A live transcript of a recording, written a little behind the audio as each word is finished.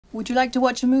Would you like to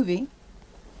watch a movie?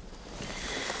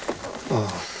 Oh,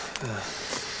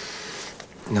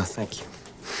 no, thank you.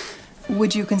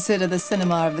 Would you consider the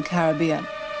cinema of the Caribbean?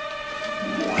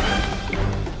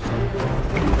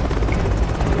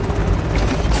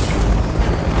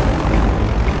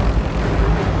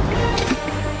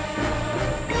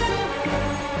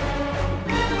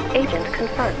 Agent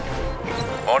confirmed.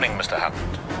 Morning, Mr.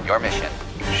 Hammond. Your mission,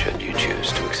 Should you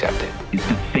choose to accept it. is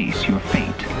to face your fate.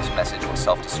 this message will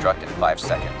self-destruct in 5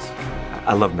 seconds.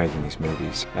 I love making these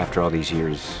movies. After all these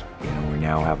years, we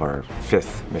now have our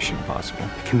 5th Mission Impossible.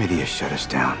 The committee has shut us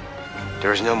down.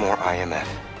 There is no more IMF.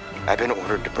 I've been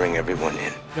ordered to bring everyone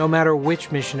in. No matter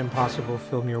which Mission Impossible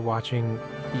film you're watching,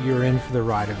 you're in for the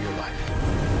ride of your life.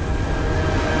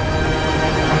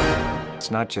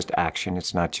 It's not just action,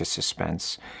 it's not just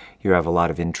suspense. You have a lot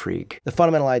of intrigue. The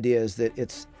fundamental idea is that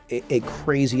it's a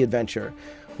crazy adventure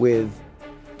with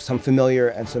some familiar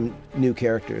and some new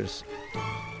characters.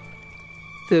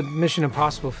 The Mission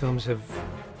Impossible films have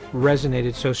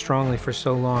resonated so strongly for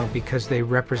so long because they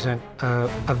represent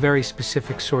a very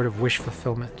specific sort of wish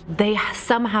fulfillment. They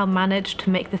somehow managed to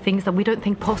make the things that we don't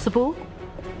think possible,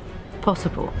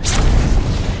 possible.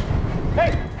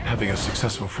 Having a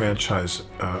successful franchise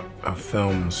of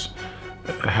films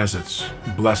has its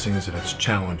blessings and its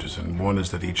challenges, and one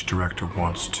is that each director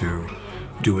wants to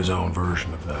do his own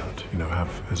version of that,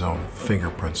 have his own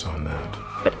fingerprints on that.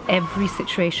 But every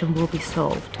situation will be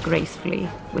solved gracefully,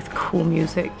 with cool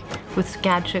music, with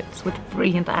gadgets, with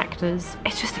brilliant actors.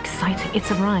 It's just exciting.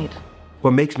 It's a ride.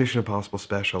 What makes Mission Impossible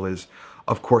special is,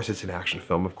 of course, it's an action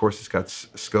film. Of course, it's got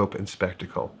scope and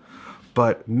spectacle.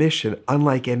 But Mission,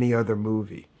 unlike any other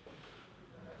movie,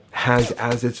 has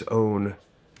as its own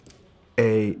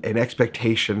an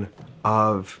expectation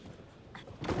of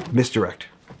misdirect,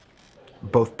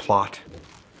 both plot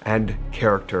and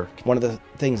character. One of the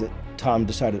things that Tom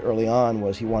decided early on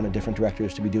was he wanted different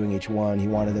directors to be doing each one. He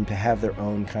wanted them to have their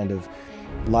own kind of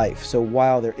life. So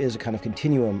while there is a kind of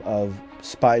continuum of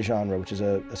spy genre, which is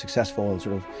a successful and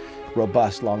sort of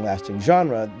robust, long-lasting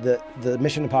genre, the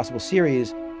Mission Impossible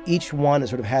series, each one has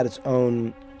sort of had its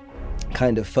own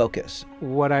kind of focus.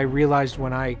 What I realized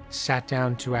when I sat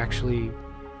down to actually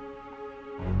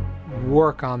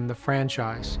work on the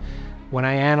franchise, when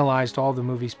I analyzed all the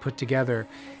movies put together,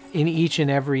 in each and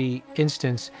every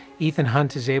instance, Ethan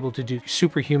Hunt is able to do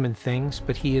superhuman things,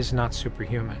 but he is not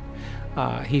superhuman.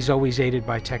 He's always aided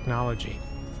by technology.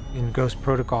 In Ghost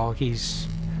Protocol, he's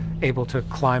able to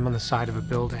climb on the side of a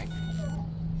building.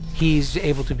 He's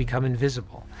able to become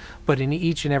invisible. But in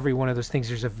each and every one of those things,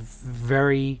 there's a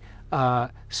very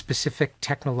specific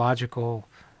technological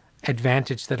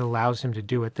advantage that allows him to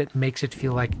do it, that makes it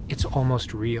feel like it's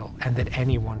almost real and that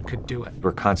anyone could do it.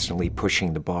 We're constantly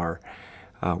pushing the bar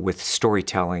with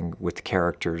storytelling, with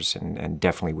characters, and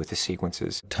definitely with the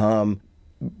sequences. Tom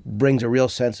brings a real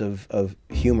sense of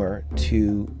humor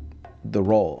to the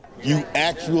role. You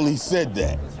actually said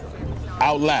that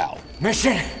out loud.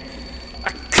 Mission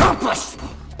accomplished!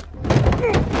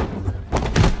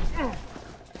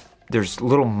 There's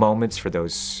little moments for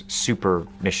those super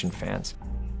Mission fans.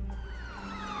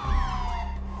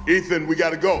 Ethan, we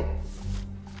gotta go.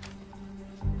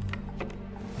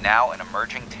 Now an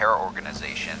emerging terror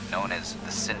organization known as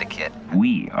the Syndicate.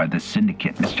 We are the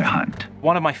Syndicate, Mr. Hunt.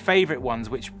 One of my favorite ones,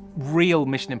 which real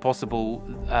Mission Impossible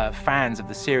fans of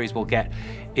the series will get,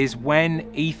 is when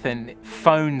Ethan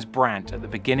phones Brandt at the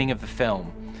beginning of the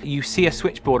film. You see a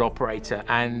switchboard operator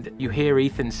and you hear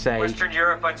Ethan say, Western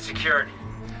Europe unsecured.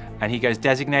 and he goes,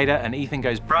 designator, and Ethan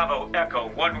goes, Bravo, Echo,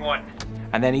 1-1.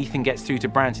 and then Ethan gets through to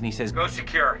Brandt and he says, Go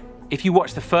secure. if you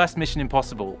watch the first Mission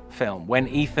Impossible film, when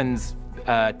Ethan's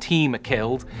team are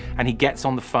killed and he gets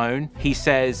on the phone, he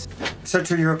says,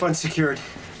 Central Europe unsecured.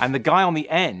 and the guy on the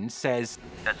end says,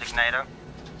 Designator.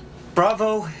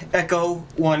 Bravo, Echo,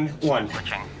 1-1.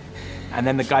 Switching. and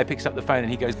then the guy picks up the phone and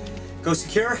he goes, Go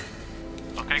secure.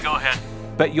 okay, go ahead.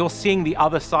 But you're seeing the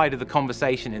other side of the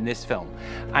conversation in this film.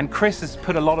 And Chris has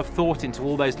put a lot of thought into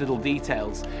all those little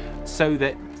details so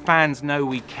that fans know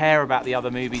we care about the other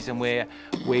movies and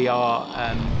we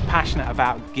are passionate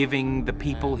about giving the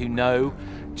people who know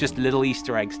just little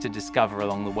Easter eggs to discover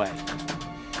along the way.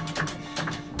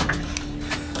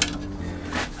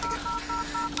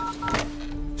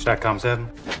 StatCom 7.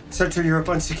 Central Europe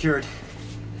unsecured.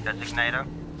 Designator.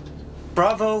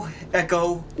 Bravo,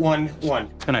 Echo,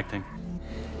 1-1. Connecting.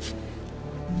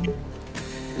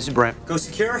 This is Brent. Go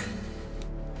secure.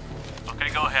 Okay,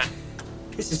 go ahead.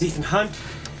 This is Ethan Hunt.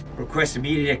 Request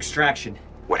immediate extraction.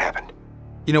 What happened?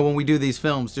 You know, when we do these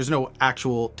films, there's no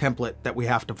actual template that we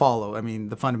have to follow. I mean,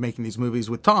 the fun of making these movies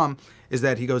with Tom is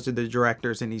that he goes to the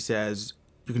directors and he says,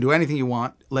 You can do anything you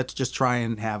want. Let's just try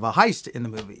and have a heist in the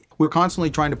movie. We're constantly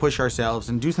trying to push ourselves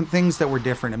and do some things that were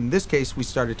different. In this case, we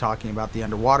started talking about the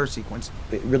underwater sequence.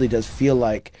 It really does feel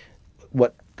like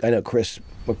what I know Chris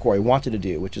McQuarrie wanted to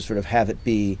do, which is sort of have it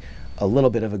be a little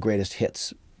bit of a greatest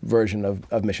hits version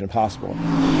of Mission Impossible.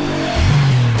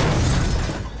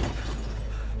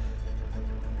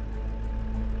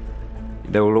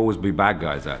 There will always be bad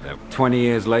guys out there. 20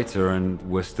 years later and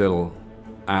we're still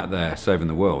out there saving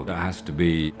the world. That has to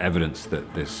be evidence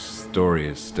that this story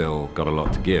has still got a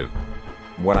lot to give.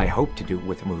 What I hope to do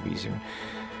with the movies, and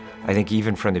I think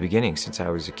even from the beginning, since I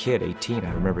was a kid, 18,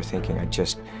 I remember thinking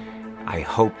I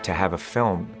hope to have a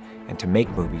film and to make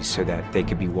movies so that they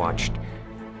could be watched,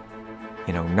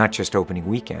 you know, not just opening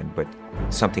weekend, but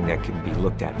something that can be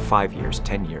looked at 5 years,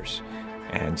 10 years,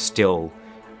 and still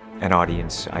an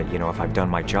audience, you know, if I've done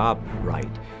my job right,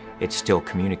 it still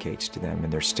communicates to them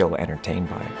and they're still entertained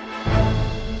by it.